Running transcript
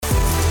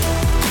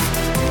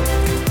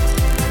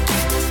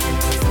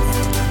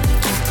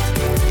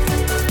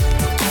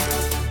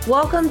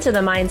Welcome to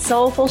the Mind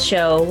Soulful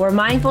Show, where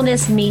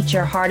mindfulness meets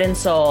your heart and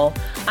soul.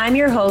 I'm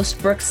your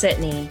host, Brooke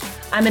Sitney.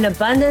 I'm an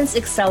abundance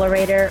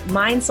accelerator,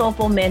 mind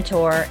soulful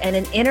mentor, and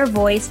an inner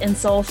voice and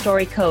soul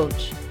story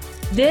coach.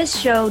 This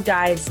show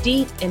dives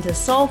deep into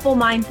soulful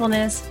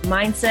mindfulness,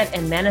 mindset,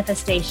 and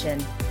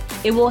manifestation.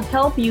 It will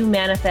help you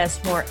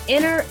manifest more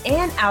inner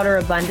and outer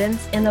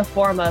abundance in the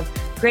form of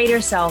greater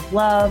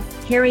self-love,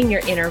 hearing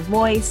your inner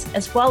voice,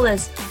 as well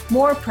as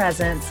more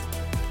presence,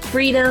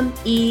 freedom,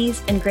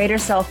 ease, and greater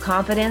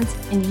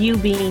self-confidence in you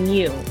being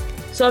you.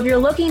 So if you're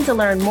looking to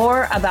learn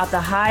more about the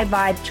high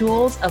vibe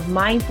tools of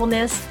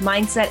mindfulness,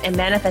 mindset, and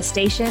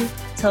manifestation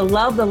to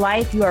love the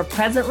life you are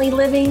presently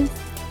living,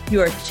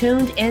 you are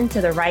tuned into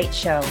the right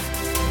show.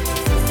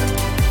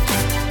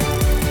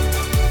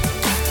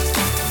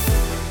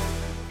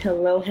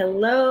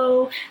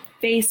 Hello,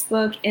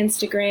 Facebook,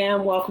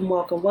 Instagram,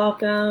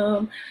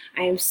 welcome.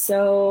 I am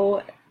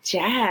so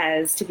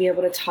jazzed to be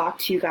able to talk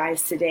to you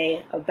guys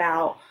today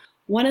about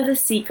one of the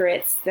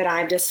secrets that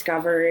I've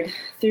discovered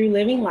through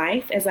living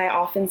life, as I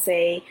often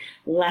say,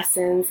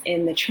 lessons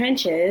in the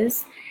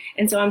trenches.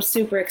 And so I'm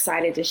super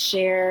excited to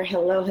share.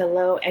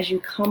 Hello. As you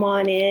come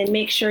on in,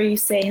 make sure you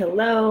say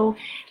hello.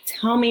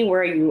 Tell me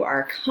where you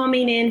are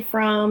coming in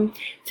from.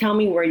 Tell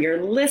me where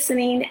you're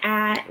listening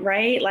at,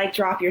 right? Like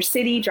drop your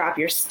city, drop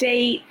your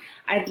state.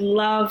 I'd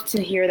love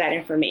to hear that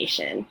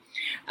information.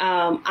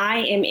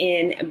 I am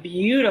in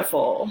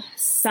beautiful,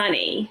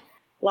 sunny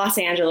Los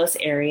Angeles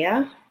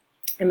area.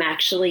 I'm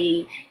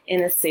actually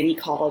in a city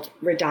called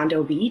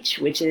Redondo Beach,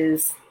 which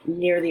is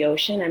near the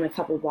ocean. I'm a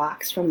couple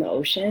blocks from the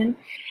ocean.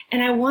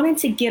 And I wanted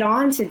to get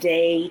on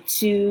today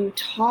to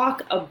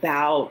talk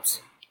about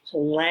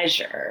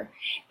pleasure.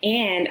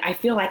 And I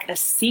feel like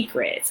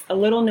a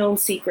little known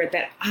secret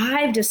that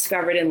I've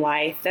discovered in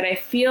life that I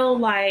feel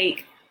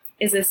like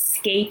is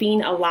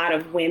escaping a lot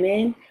of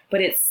women,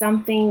 but it's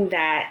something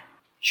that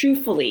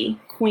truthfully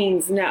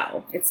queens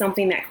know. It's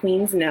something that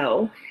queens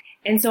know.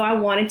 And so I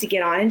wanted to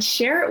get on and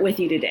share it with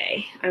you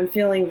today. I'm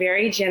feeling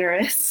very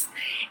generous,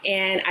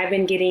 and I've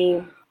been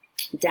getting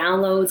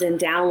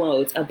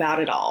downloads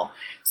about it all.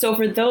 So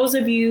for those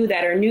of you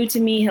that are new to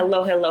me,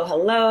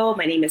 hello.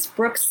 My name is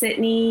Brooke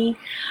Sitney.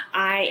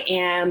 I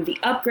am the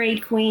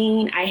Upgrade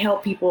Queen. I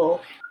help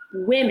people,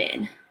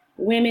 women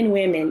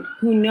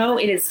who know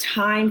it is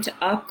time to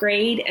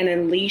upgrade and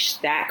unleash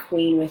that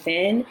queen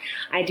within.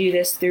 I do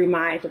this through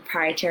my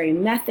proprietary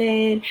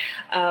method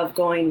of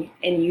going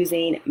and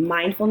using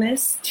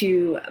mindfulness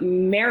to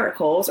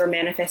miracles or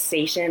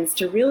manifestations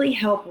to really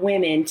help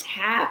women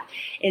tap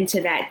into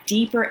that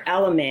deeper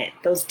element,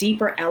 those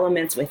deeper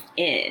elements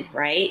within,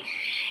 right?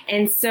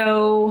 And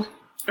so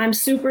I'm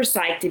super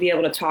psyched to be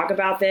able to talk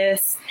about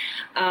this.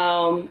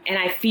 And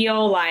I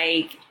feel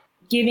like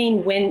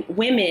giving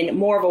women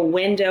more of a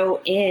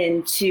window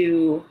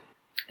into,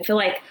 I feel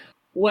like,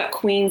 what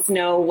queens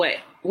know, what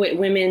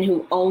women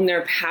who own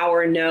their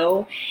power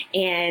know,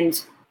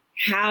 and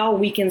how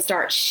we can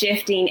start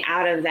shifting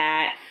out of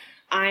that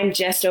I'm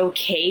just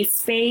okay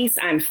space,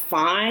 I'm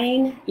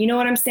fine. You know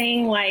what I'm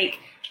saying? Like,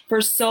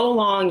 for so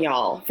long,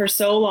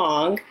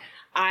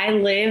 I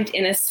lived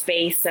in a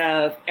space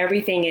of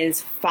everything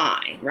is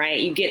fine, right?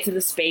 You get to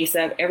the space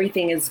of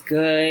everything is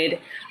good.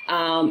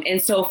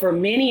 And so for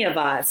many of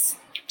us,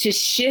 to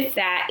shift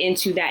that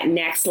into that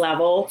next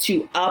level,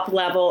 to up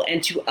level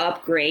and to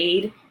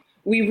upgrade,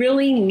 we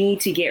really need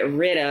to get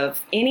rid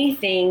of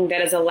anything that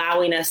is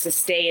allowing us to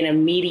stay in a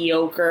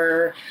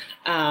mediocre,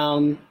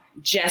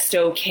 just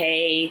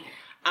okay,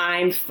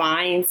 I'm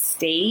fine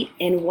state.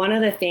 And one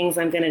of the things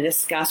I'm going to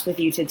discuss with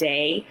you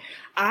today,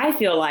 I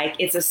feel like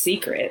it's a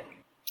secret.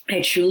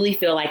 I truly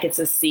feel like it's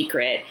a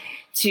secret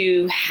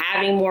to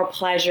having more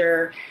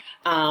pleasure,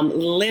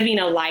 living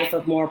a life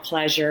of more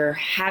pleasure,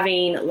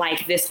 having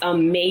like this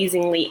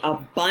amazingly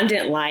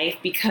abundant life,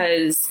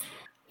 because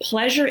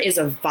pleasure is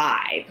a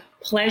vibe.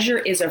 Pleasure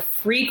is a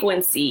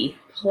frequency.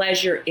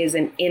 Pleasure is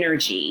an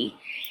energy.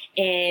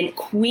 And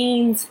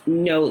queens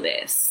know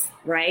this,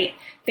 right?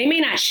 They may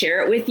not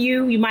share it with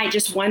you. You might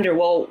just wonder,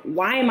 well,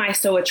 why am I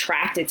so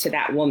attracted to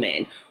that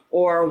woman?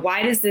 Or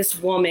why does this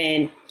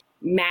woman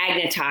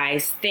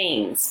magnetize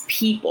things,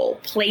 people,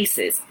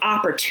 places,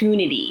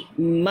 opportunity,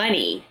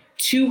 money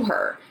to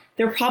her?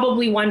 They're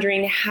probably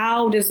wondering,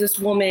 how does this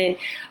woman,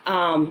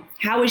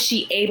 how is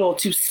she able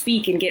to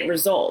speak and get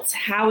results?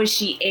 How is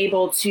she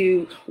able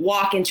to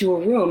walk into a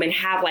room and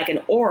have like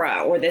an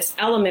aura or this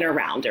element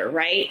around her,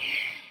 right?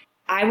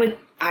 I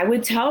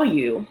would tell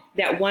you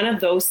that one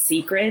of those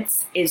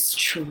secrets is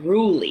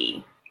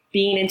truly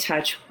being in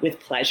touch with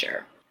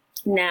pleasure.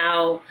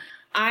 Now,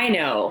 I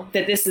know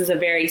that this is a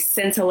very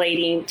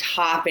scintillating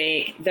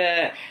topic.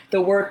 The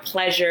word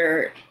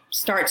pleasure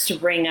starts to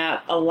bring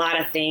up a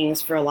lot of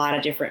things for a lot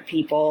of different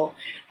people.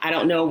 I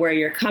don't know where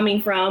you're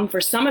coming from.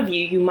 For some of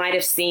you, you might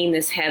have seen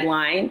this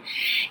headline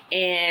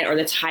or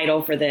the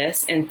title for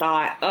this and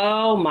thought,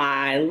 oh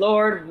my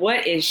Lord,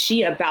 what is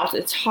she about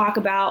to talk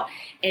about?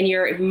 And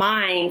your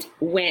mind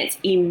went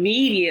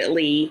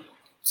immediately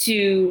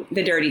to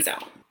the dirty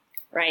zone,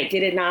 right?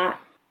 Did it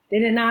not?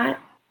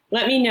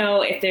 Let me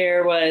know if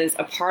there was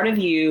a part of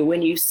you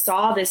when you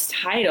saw this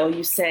title,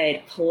 you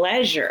said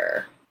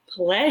pleasure,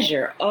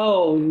 pleasure.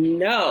 Oh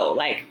no,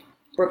 like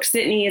Brooke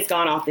Sidney has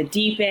gone off the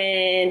deep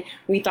end.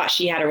 We thought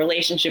she had a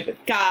relationship with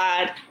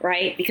God,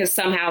 right? Because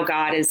somehow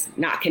God is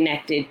not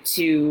connected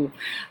to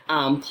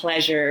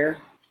pleasure,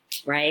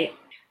 right?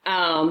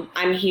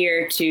 I'm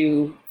here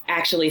to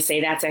actually say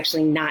that's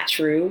actually not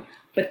true,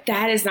 but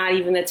that is not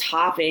even the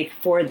topic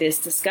for this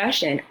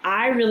discussion.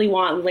 I really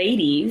want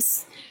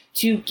ladies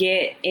to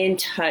get in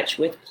touch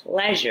with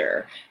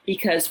pleasure,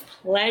 because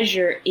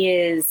pleasure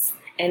is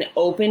an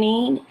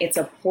opening, it's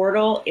a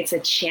portal, it's a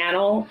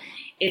channel,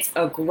 it's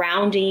a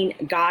grounding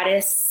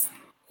goddess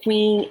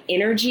queen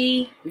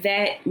energy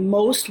that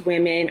most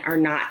women are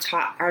not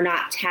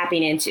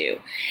tapping into.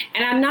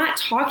 And I'm not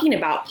talking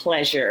about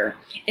pleasure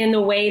in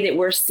the way that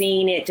we're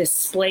seeing it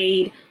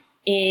displayed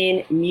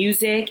in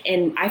music.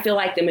 And I feel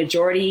like the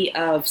majority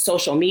of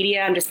social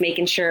media, I'm just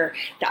making sure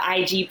the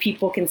IG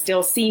people can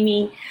still see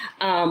me.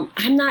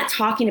 I'm not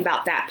talking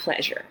about that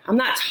pleasure. I'm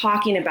not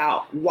talking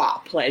about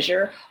WAP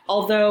pleasure,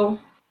 although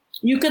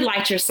you could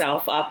light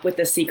yourself up with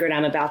the secret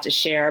I'm about to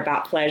share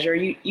about pleasure.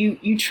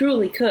 You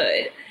truly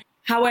could.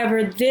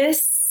 However,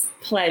 this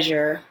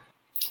pleasure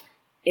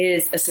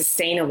is a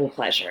sustainable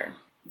pleasure.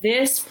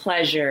 This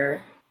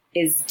pleasure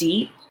is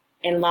deep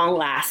and long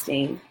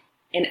lasting.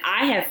 And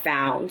I have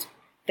found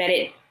that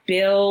it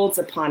builds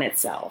upon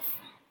itself.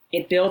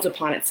 It builds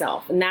upon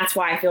itself. And that's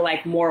why I feel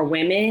like more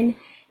women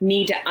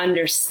need to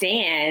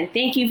understand.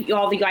 Thank you,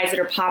 all the guys that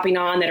are popping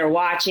on, that are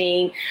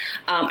watching.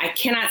 I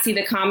cannot see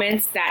the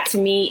comments. That to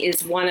me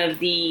is one of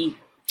the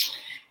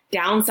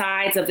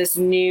downsides of this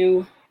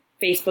new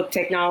Facebook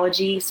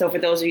technology. So for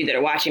those of you that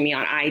are watching me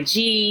on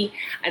IG,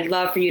 I'd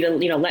love for you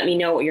to, let me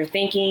know what you're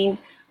thinking,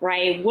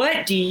 right?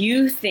 What do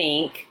you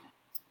think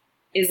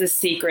is the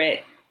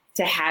secret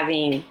to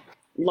having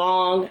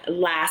long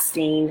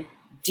lasting,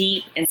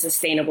 deep and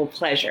sustainable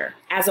pleasure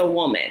as a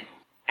woman?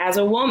 As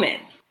a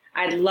woman,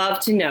 I'd love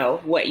to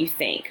know what you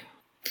think.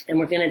 And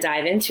we're going to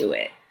dive into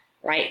it,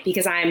 right?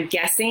 Because I'm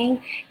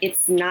guessing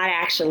it's not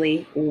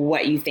actually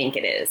what you think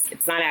it is.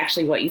 It's not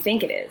actually what you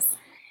think it is.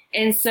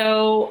 And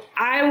so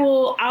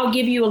I'll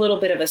give you a little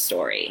bit of a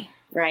story,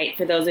 right?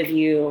 For those of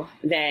you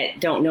that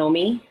don't know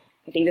me,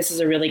 I think this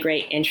is a really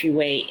great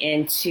entryway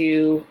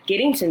into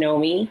getting to know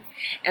me,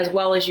 as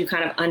well as you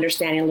kind of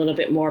understanding a little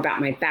bit more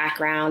about my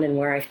background and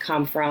where I've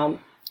come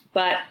from.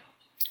 But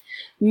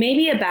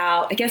maybe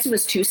about, I guess it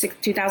was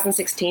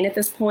 2016 at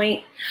this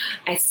point,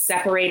 I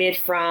separated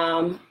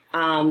from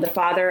the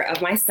father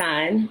of my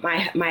son,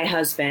 my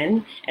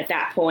husband at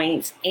that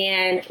point,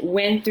 and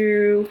went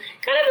through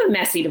kind of a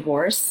messy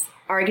divorce,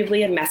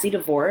 arguably a messy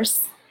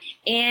divorce.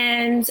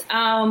 And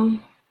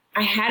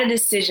I had a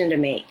decision to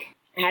make.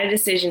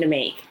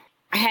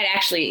 I had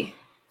actually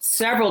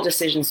several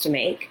decisions to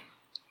make.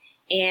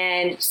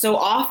 And so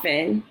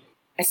often,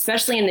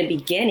 especially in the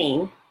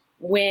beginning,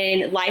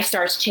 when life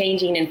starts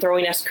changing and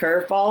throwing us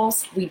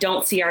curveballs, we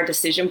don't see our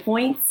decision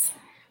points,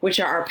 which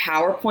are our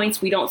power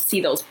points. We don't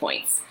see those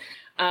points.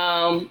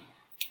 And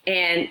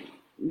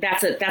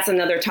that's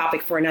another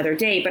topic for another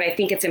day. But I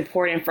think it's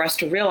important for us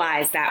to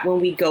realize that when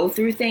we go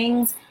through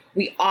things,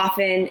 we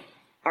often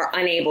are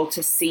unable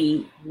to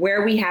see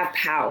where we have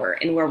power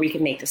and where we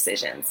can make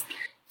decisions.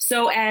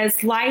 So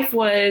as life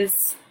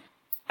was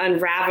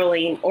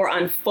unraveling or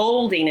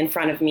unfolding in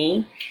front of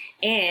me,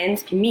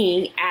 and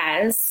me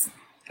as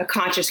a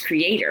conscious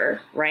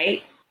creator,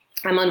 right?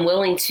 I'm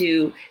unwilling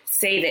to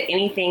say that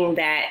anything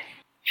that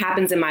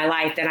happens in my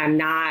life that I'm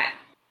not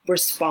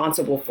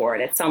responsible for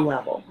it at some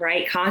level,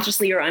 right?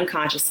 Consciously or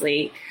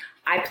unconsciously,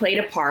 I played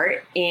a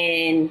part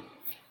in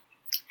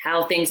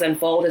how things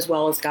unfold, as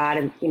well as God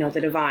and,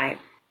 the divine.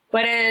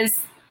 But as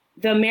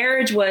the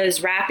marriage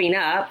was wrapping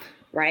up,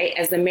 right?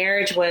 As the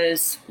marriage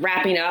was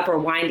wrapping up or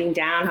winding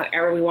down,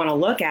 however we want to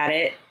look at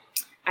it,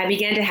 I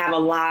began to have a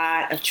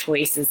lot of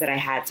choices that I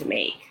had to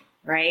make,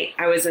 right?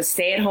 I was a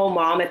stay-at-home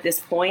mom at this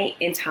point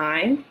in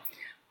time.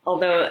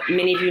 Although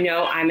many of you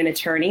know I'm an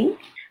attorney,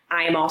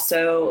 I am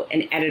also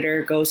an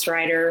editor,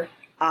 ghostwriter,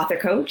 author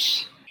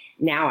coach.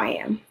 Now I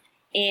am.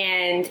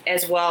 And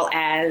as well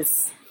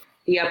as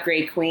the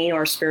Upgrade Queen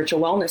or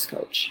spiritual wellness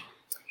coach.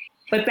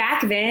 But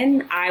back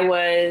then I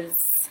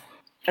was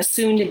a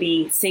soon to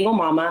be single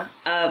mama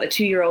of a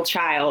 2-year-old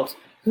child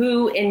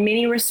who in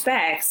many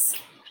respects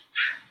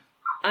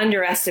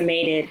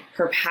underestimated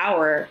her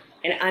power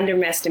and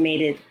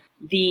underestimated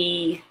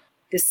the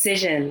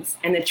decisions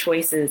and the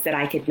choices that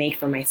I could make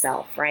for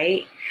myself,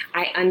 right?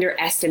 I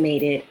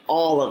underestimated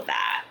all of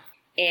that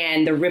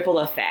and the ripple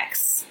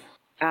effects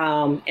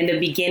and the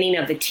beginning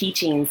of the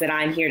teachings that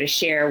I'm here to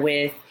share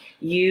with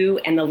you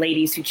and the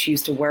ladies who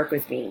choose to work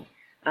with me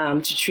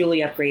to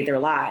truly upgrade their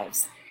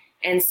lives.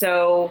 And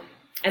so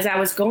as I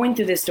was going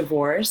through this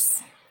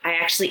divorce, I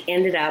actually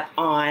ended up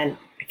on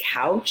a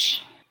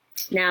couch.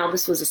 Now,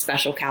 this was a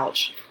special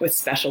couch with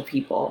special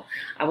people.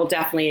 I will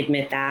definitely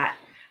admit that.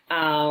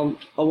 A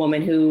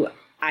woman who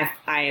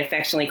I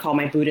affectionately call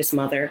my Buddhist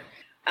mother.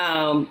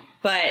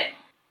 But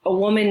a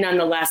woman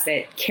nonetheless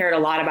that cared a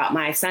lot about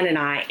my son and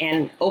I,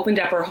 and opened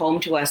up her home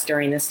to us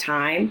during this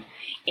time.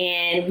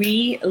 And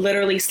we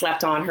literally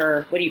slept on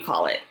her, what do you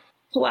call it?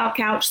 Pull-out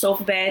couch,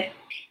 sofa bed.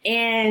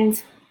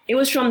 And it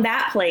was from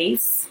that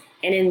place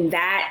and in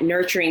that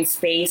nurturing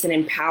space and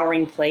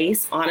empowering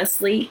place,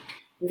 honestly,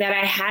 that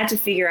I had to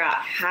figure out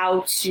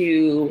how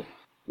to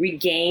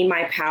regain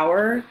my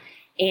power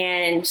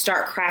and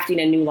start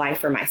crafting a new life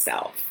for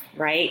myself,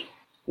 right?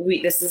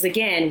 This is,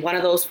 again, one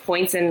of those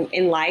points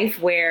in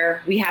life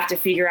where we have to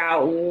figure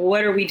out,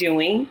 what are we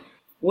doing?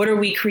 What are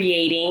we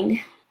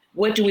creating?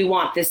 What do we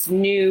want this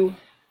new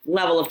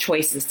level of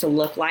choices to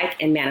look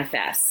like and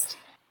manifest?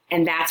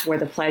 And that's where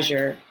the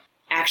pleasure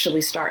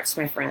actually starts,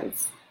 my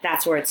friends.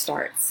 That's where it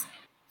starts.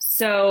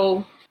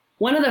 So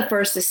one of the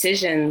first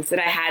decisions that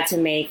I had to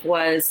make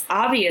was,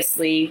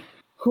 obviously,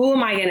 who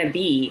am I going to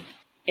be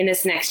in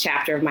this next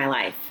chapter of my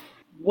life?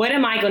 What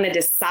am I going to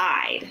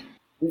decide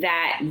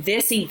that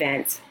this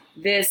event,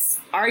 this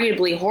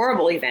arguably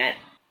horrible event,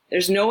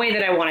 there's no way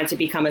that I wanted to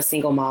become a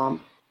single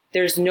mom.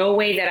 There's no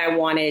way that I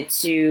wanted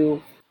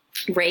to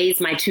raise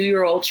my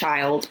 2-year-old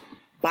child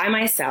by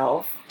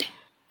myself.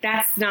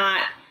 That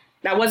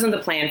wasn't the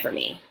plan for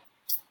me.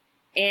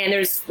 And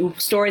there's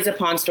stories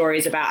upon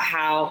stories about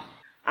how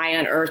I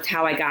unearthed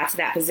how I got to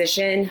that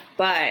position.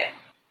 But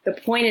the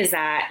point is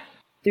that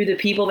through the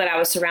people that I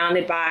was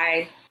surrounded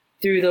by,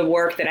 through the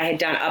work that I had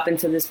done up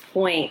until this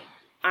point,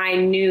 I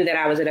knew that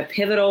I was at a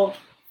pivotal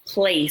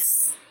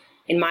place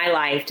in my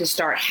life to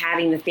start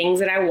having the things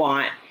that I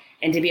want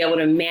and to be able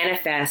to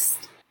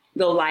manifest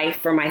the life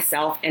for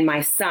myself and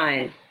my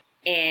son,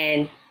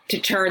 and to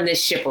turn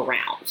this ship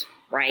around,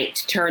 right?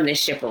 To turn this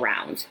ship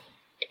around.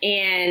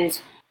 And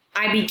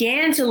I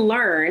began to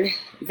learn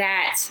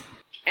that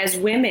as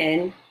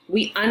women,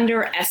 we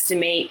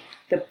underestimate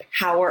the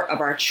power of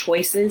our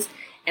choices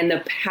and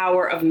the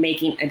power of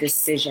making a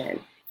decision.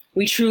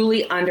 We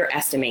truly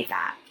underestimate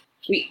that.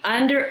 We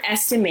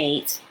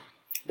underestimate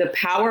the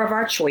power of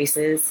our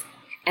choices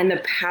and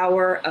the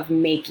power of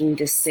making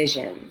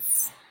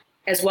decisions,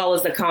 as well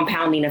as the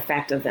compounding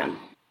effect of them.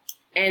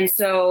 And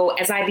so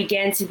as I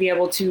began to be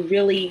able to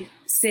really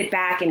sit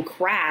back and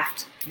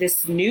craft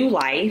this new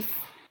life,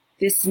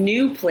 this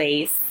new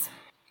place,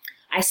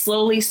 I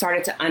slowly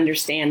started to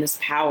understand this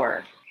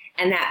power.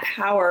 And that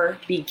power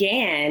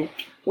began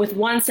with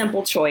one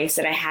simple choice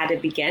that I had to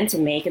begin to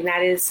make, and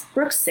that is,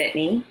 Brooke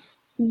Sitney,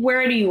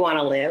 where do you want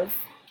to live?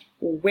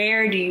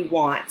 Where do you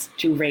want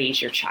to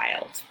raise your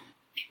child?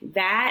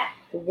 That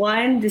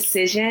one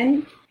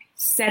decision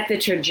set the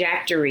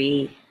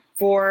trajectory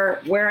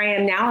for where I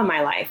am now in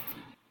my life.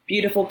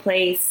 Beautiful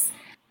place,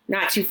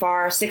 not too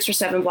far, 6 or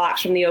 7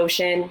 blocks from the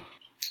ocean,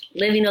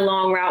 living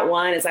along Route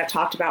 1, as I've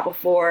talked about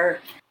before,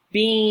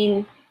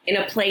 being in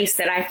a place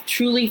that I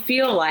truly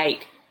feel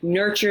like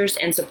nurtures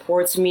and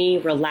supports me,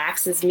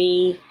 relaxes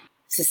me,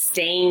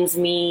 sustains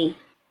me,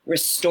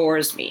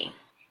 restores me.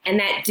 And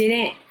that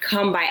didn't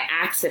come by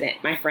accident,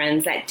 my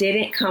friends. That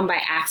didn't come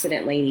by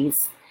accident,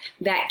 ladies.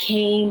 That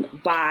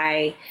came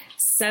by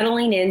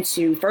settling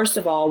into, first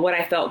of all, what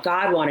I felt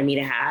God wanted me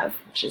to have,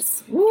 which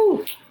is,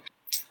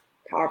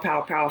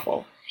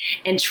 powerful.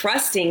 And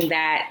trusting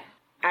that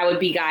I would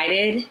be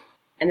guided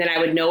and that I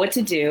would know what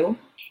to do.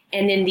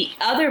 And then the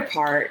other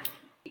part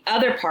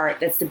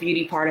that's the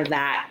beauty part of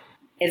that,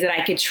 is that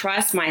I could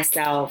trust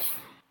myself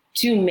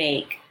to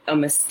make a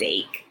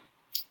mistake,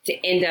 to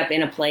end up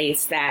in a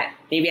place that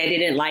maybe I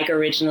didn't like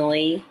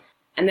originally,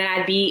 and that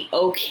I'd be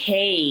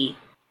okay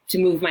to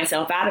move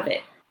myself out of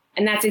it.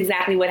 And that's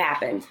exactly what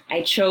happened.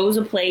 I chose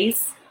a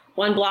place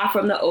 1 block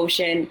from the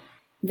ocean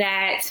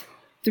that,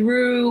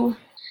 through,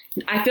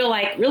 I feel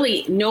like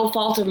really no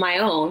fault of my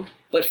own,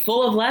 but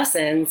full of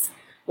lessons,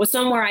 was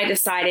somewhere I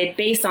decided,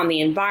 based on the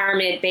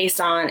environment,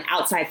 based on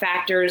outside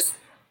factors,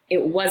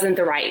 it wasn't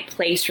the right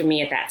place for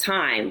me at that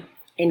time.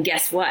 And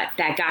guess what?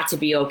 That got to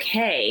be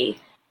okay.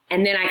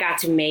 And then I got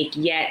to make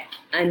yet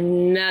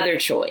another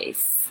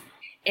choice.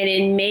 And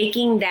in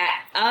making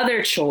that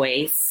other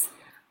choice,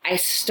 I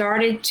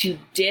started to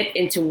dip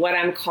into what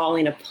I'm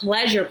calling a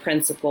pleasure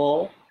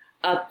principle,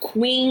 a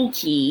queen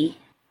key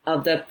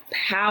of the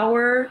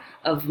power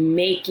of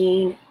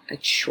making a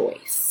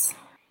choice.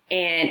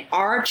 And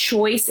our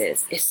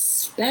choices,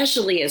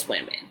 especially as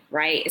women,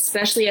 right?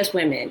 Especially as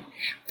women,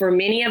 for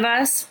many of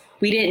us,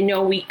 we didn't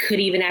know we could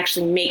even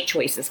actually make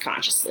choices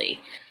consciously.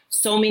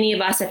 So many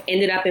of us have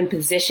ended up in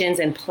positions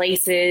and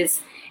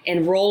places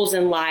and roles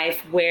in life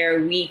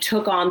where we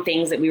took on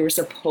things that we were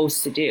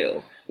supposed to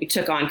do. We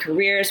took on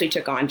careers, we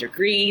took on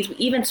degrees, we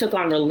even took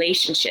on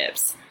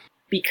relationships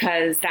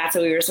because that's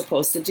what we were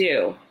supposed to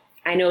do.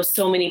 I know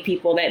so many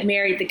people that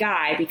married the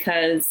guy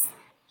because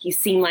he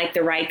seemed like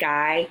the right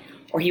guy,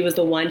 or he was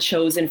the one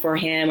chosen for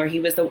him, or he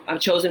was the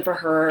chosen for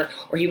her,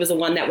 or he was the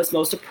one that was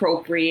most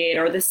appropriate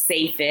or the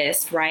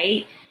safest,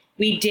 right?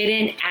 We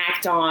didn't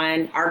act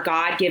on our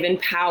God-given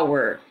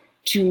power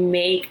to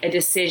make a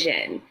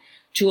decision,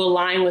 to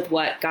align with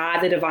what God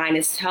the Divine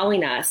is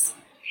telling us,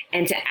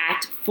 and to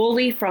act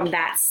fully from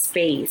that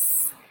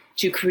space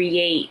to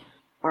create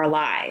our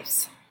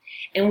lives.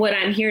 And what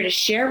I'm here to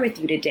share with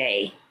you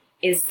today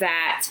is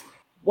that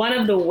one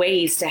of the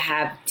ways to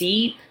have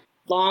deep,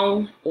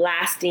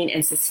 long-lasting,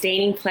 and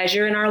sustaining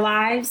pleasure in our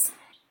lives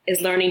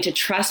is learning to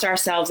trust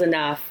ourselves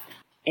enough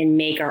and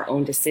make our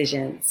own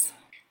decisions.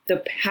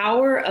 The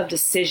power of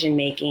decision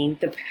making,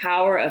 the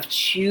power of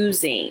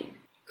choosing,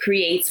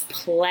 creates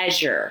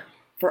pleasure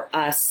for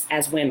us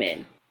as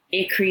women.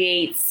 It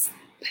creates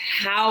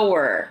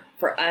power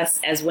for us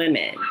as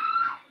women.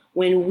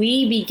 When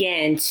we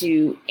begin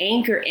to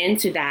anchor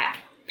into that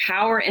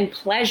power and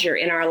pleasure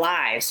in our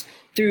lives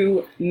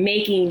through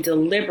making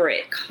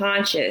deliberate,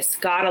 conscious,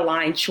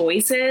 God-aligned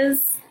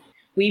choices,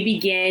 we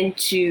begin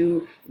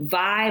to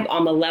vibe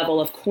on the level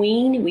of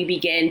queen. We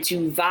begin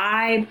to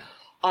vibe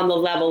on the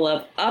level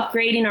of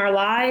upgrading our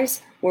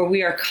lives, where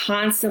we are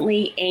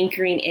constantly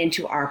anchoring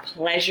into our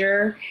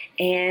pleasure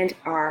and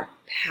our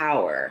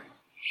power.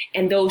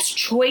 And those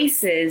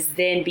choices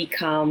then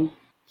become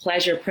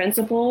pleasure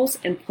principles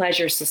and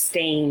pleasure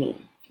sustaining,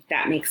 if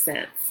that makes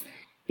sense,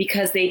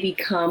 because they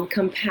become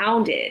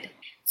compounded.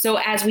 So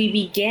as we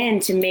begin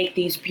to make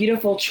these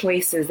beautiful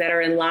choices that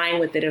are in line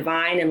with the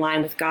divine, in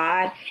line with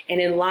God, and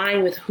in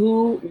line with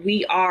who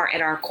we are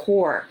at our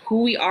core,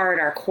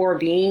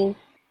 being,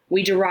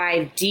 we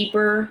derive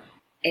deeper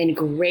and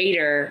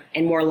greater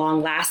and more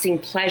long-lasting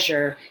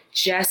pleasure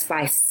just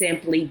by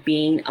simply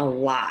being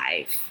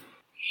alive.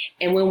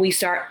 And when we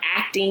start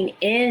acting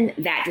in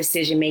that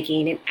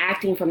decision-making and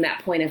acting from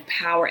that point of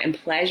power and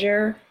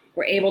pleasure,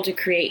 we're able to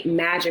create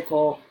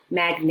magical,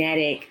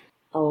 magnetic,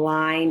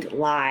 aligned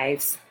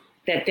lives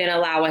that then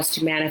allow us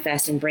to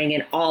manifest and bring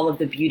in all of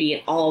the beauty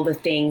and all the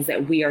things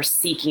that we are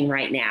seeking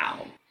right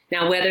now.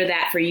 Now, whether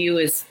that for you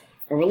is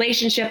a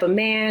relationship, a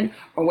man,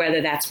 or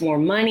whether that's more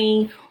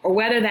money, or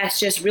whether that's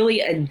just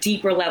really a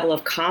deeper level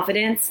of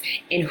confidence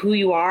in who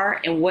you are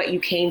and what you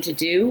came to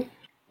do,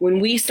 when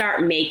we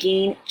start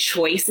making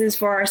choices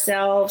for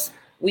ourselves,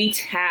 we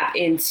tap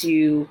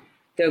into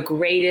the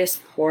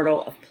greatest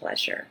portal of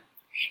pleasure.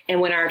 And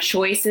when our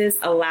choices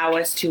allow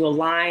us to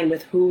align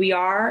with who we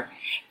are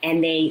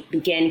and they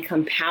begin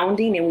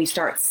compounding and we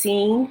start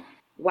seeing,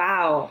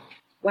 wow,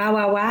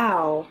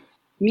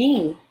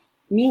 me,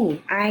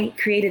 I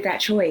created that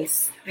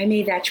choice. I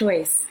made that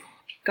choice.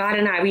 God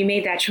and we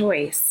made that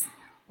choice.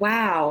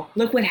 Wow,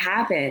 look what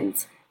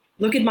happened.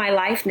 Look at my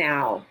life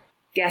now.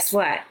 Guess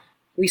what?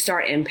 We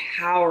start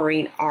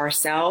empowering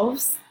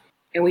ourselves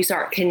and we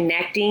start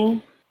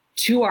connecting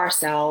to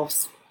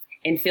ourselves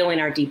and feeling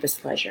our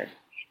deepest pleasure.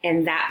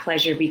 And that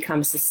pleasure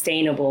becomes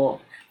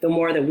sustainable the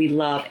more that we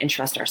love and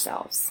trust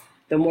ourselves.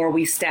 The more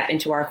we step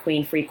into our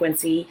queen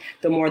frequency,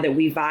 the more that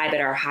we vibe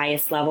at our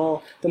highest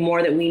level, the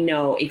more that we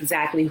know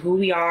exactly who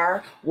we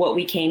are, what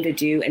we came to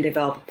do, and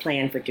develop a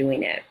plan for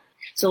doing it.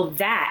 So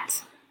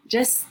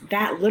just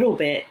that little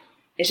bit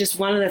is just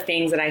one of the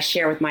things that I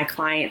share with my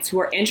clients who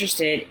are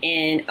interested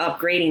in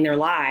upgrading their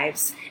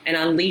lives and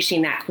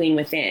unleashing that queen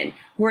within,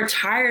 who are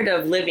tired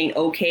of living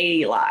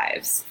okay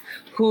lives,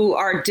 who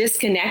are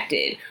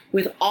disconnected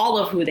with all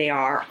of who they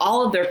are,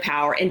 all of their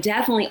power, and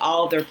definitely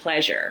all of their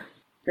pleasure.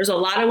 There's a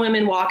lot of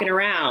women walking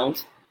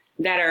around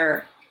that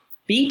are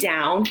beat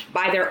down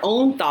by their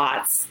own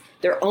thoughts,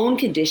 their own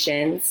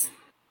conditions,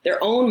 their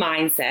own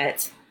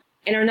mindset,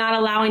 and are not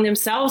allowing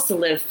themselves to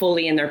live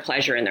fully in their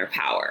pleasure and their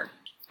power.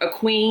 A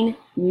queen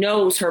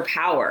knows her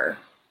power,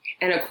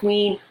 and a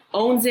queen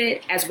owns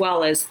it, as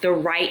well as the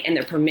right and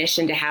the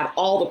permission to have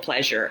all the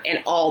pleasure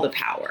and all the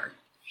power.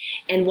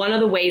 And one of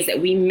the ways that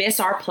we miss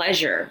our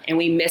pleasure and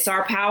we miss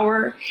our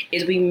power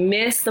is we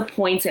miss the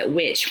points at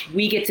which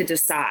we get to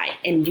decide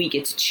and we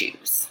get to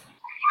choose.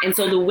 And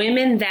so the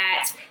women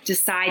that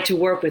decide to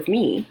work with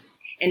me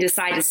and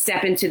decide to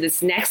step into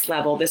this next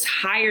level, this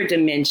higher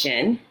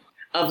dimension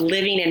of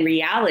living in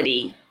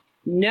reality,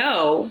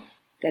 know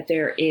that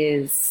there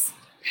is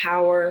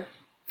power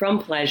from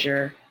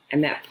pleasure,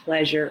 and that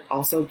pleasure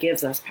also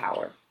gives us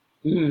power.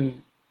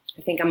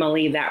 I think I'm going to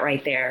leave that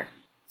right there.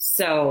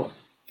 So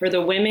for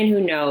the women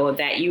who know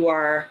that you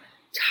are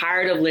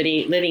tired of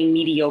living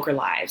mediocre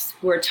lives,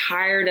 who are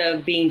tired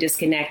of being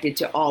disconnected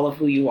to all of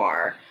who you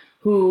are,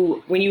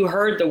 who, when you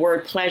heard the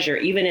word pleasure,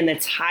 even in the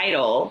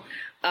title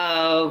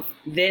of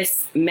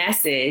this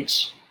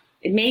message,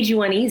 it made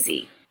you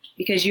uneasy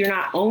because you're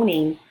not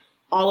owning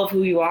all of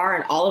who you are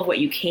and all of what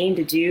you came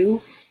to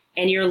do.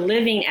 And you're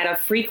living at a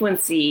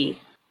frequency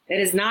that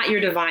is not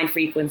your divine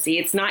frequency.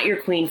 It's not your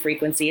queen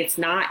frequency. It's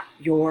not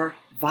your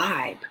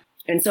vibe.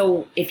 And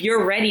so if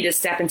you're ready to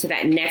step into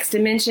that next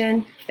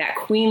dimension, that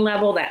queen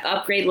level, that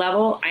upgrade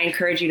level, I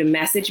encourage you to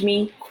message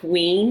me,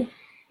 queen.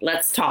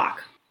 Let's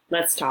talk.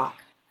 Let's talk.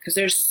 Because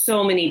there's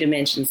so many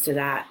dimensions to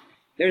that.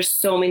 There's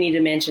so many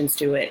dimensions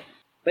to it.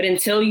 But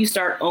until you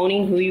start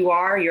owning who you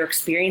are, your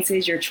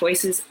experiences, your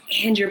choices,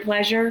 and your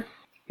pleasure,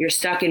 you're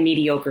stuck in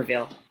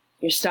mediocreville.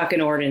 You're stuck in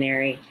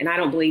ordinary. And I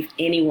don't believe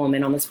any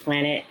woman on this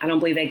planet, I don't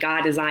believe that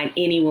God designed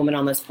any woman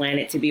on this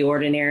planet to be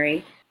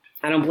ordinary.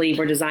 I don't believe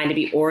we're designed to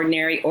be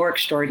ordinary or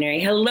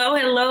extraordinary.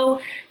 Hello,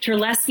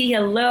 Terlesky.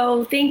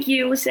 Hello. Thank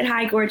you. Said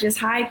hi, gorgeous.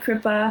 Hi,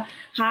 Kripa.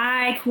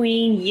 Hi,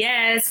 Queen.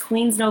 Yes,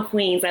 queens know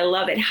queens. I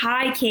love it.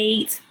 Hi,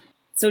 Kate.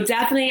 So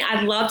definitely,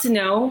 I'd love to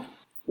know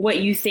what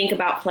you think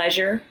about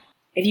pleasure.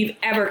 If you've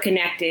ever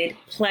connected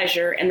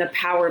pleasure and the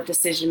power of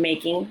decision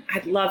making,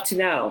 I'd love to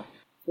know.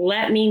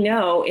 Let me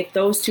know if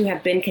those two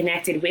have been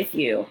connected with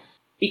you.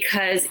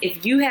 Because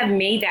if you have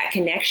made that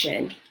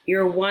connection,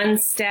 you're one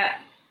step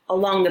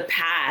along the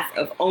path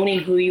of owning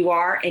who you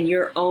are and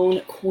your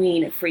own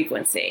queen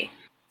frequency.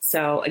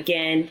 So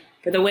again,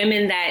 for the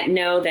women that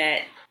know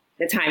that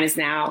the time is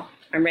now,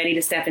 I'm ready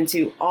to step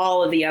into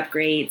all of the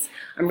upgrades.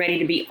 I'm ready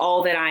to be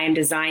all that I am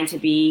designed to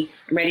be.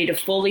 I'm ready to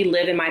fully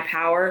live in my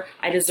power.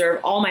 I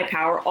deserve all my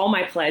power, all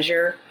my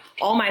pleasure,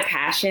 all my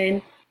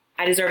passion.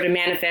 I deserve to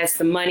manifest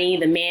the money,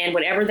 the man,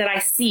 whatever that I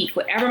seek,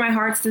 whatever my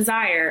heart's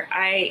desire.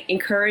 I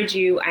encourage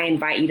you, I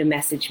invite you to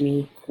message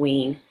me,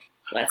 Queen.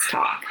 Let's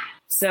talk.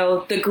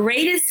 So the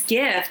greatest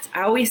gift,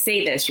 I always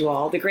say this, you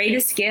all, the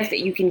greatest gift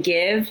that you can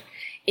give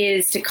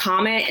is to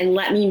comment and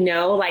let me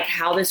know like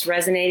how this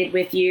resonated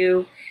with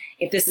you.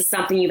 If this is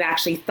something you've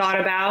actually thought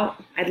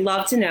about, I'd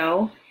love to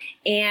know.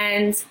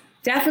 And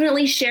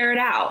definitely share it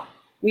out.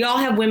 We all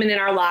have women in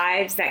our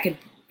lives that could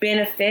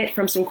benefit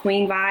from some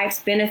queen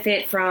vibes,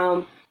 benefit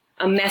from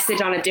a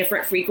message on a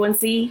different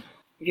frequency,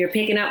 if you're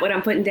picking up what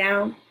I'm putting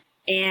down.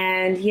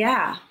 And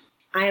yeah,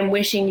 I am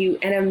wishing you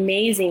an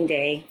amazing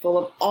day full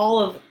of all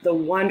of the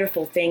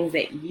wonderful things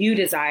that you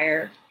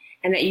desire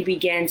and that you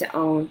begin to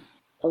own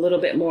a little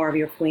bit more of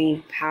your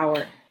queen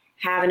power.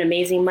 Have an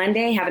amazing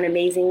Monday. Have an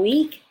amazing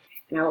week.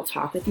 And I will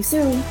talk with you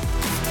soon.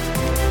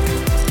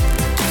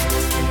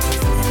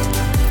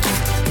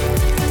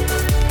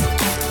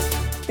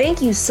 Thank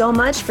you so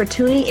much for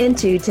tuning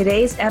into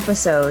today's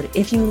episode.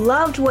 If you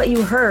loved what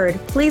you heard,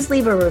 please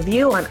leave a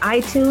review on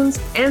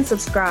iTunes and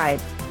subscribe.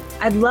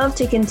 I'd love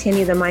to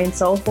continue the Mind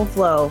Soulful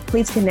Flow.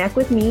 Please connect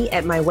with me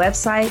at my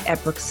website at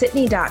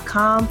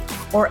brooksitney.com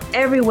or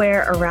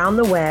everywhere around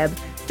the web,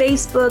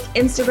 Facebook,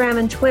 Instagram,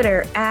 and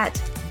Twitter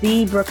at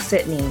The Brooke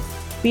Sitney.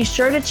 Be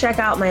sure to check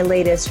out my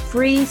latest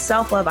free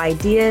Self-Love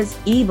Ideas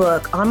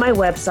ebook on my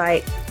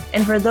website.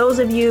 And for those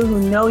of you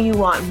who know you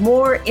want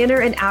more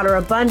inner and outer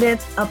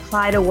abundance,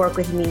 apply to work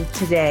with me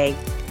today.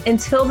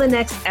 Until the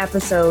next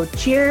episode,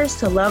 cheers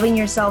to loving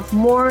yourself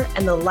more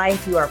and the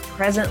life you are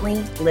presently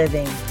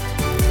living.